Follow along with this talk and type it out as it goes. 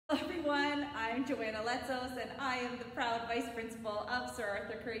everyone, I'm Joanna Letzos and I am the proud Vice Principal of Sir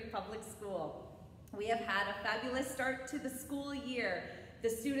Arthur Currie Public School. We have had a fabulous start to the school year. The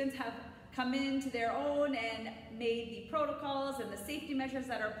students have come into their own and made the protocols and the safety measures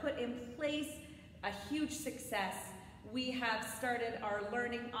that are put in place a huge success. We have started our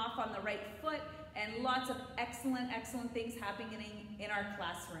learning off on the right foot and lots of excellent things happening in our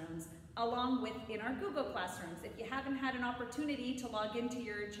classrooms, along with in our Google Classrooms. If you haven't had an opportunity to log into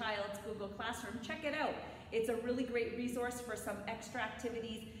your child's Google Classroom, check it out. It's a really great resource for some extra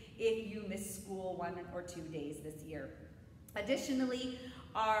activities if you miss school 1 or 2 days this year. Additionally,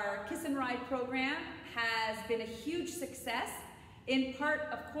 our Kiss and Ride program has been a huge success, in part,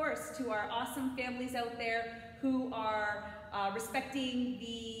 of course, to our awesome families out there who are respecting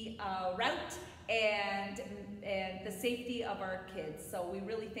the route and the safety of our kids. So we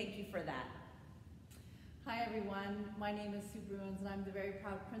really thank you for that. Hi everyone, my name is Sue Bruins and I'm the very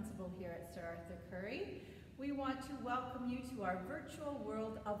proud principal here at Sir Arthur Currie. We want to welcome you to our virtual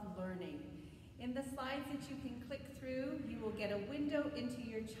world of learning. In the slides that you can click through, you will get a window into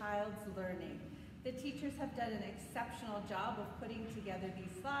your child's learning. The teachers have done an exceptional job of putting together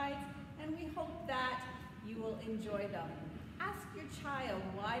these slides and we hope that you will enjoy them. Ask your child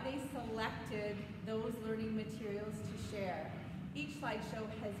why they selected those learning materials to share. Each slideshow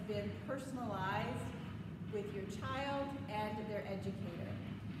has been personalized with your child and their educator.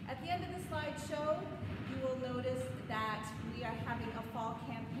 At the end of the slideshow, you will notice that we are having a fall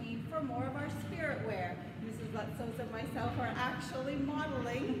campaign for more of our spirit wear. Mrs. Letzos and myself are actually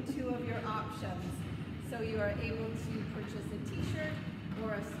modeling 2 of your options. So you are able to purchase a t-shirt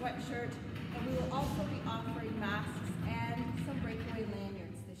or a sweatshirt, and we will also be offering masks and some breakaway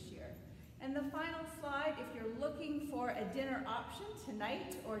lanyards this year. And the final slide, if you're looking for a dinner option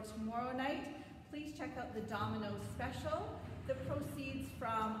tonight or tomorrow night, please check out the Domino's special. The proceeds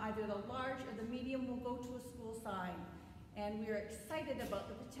from either the large or the medium will go to a school sign. And we are excited about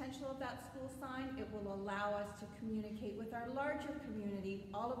the potential of that school sign. It will allow us to communicate with our larger community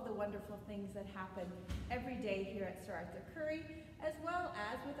all of the wonderful things that happen every day here at Sir Arthur Currie, as well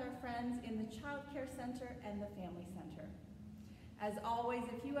as with our friends in the Child Care Center and the Family Center. As always,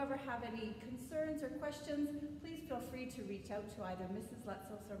 if you ever have any concerns or questions, please feel free to reach out to either Mrs.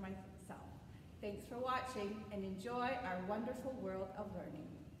 Letzos or myself. Thanks for watching and enjoy our wonderful world of learning.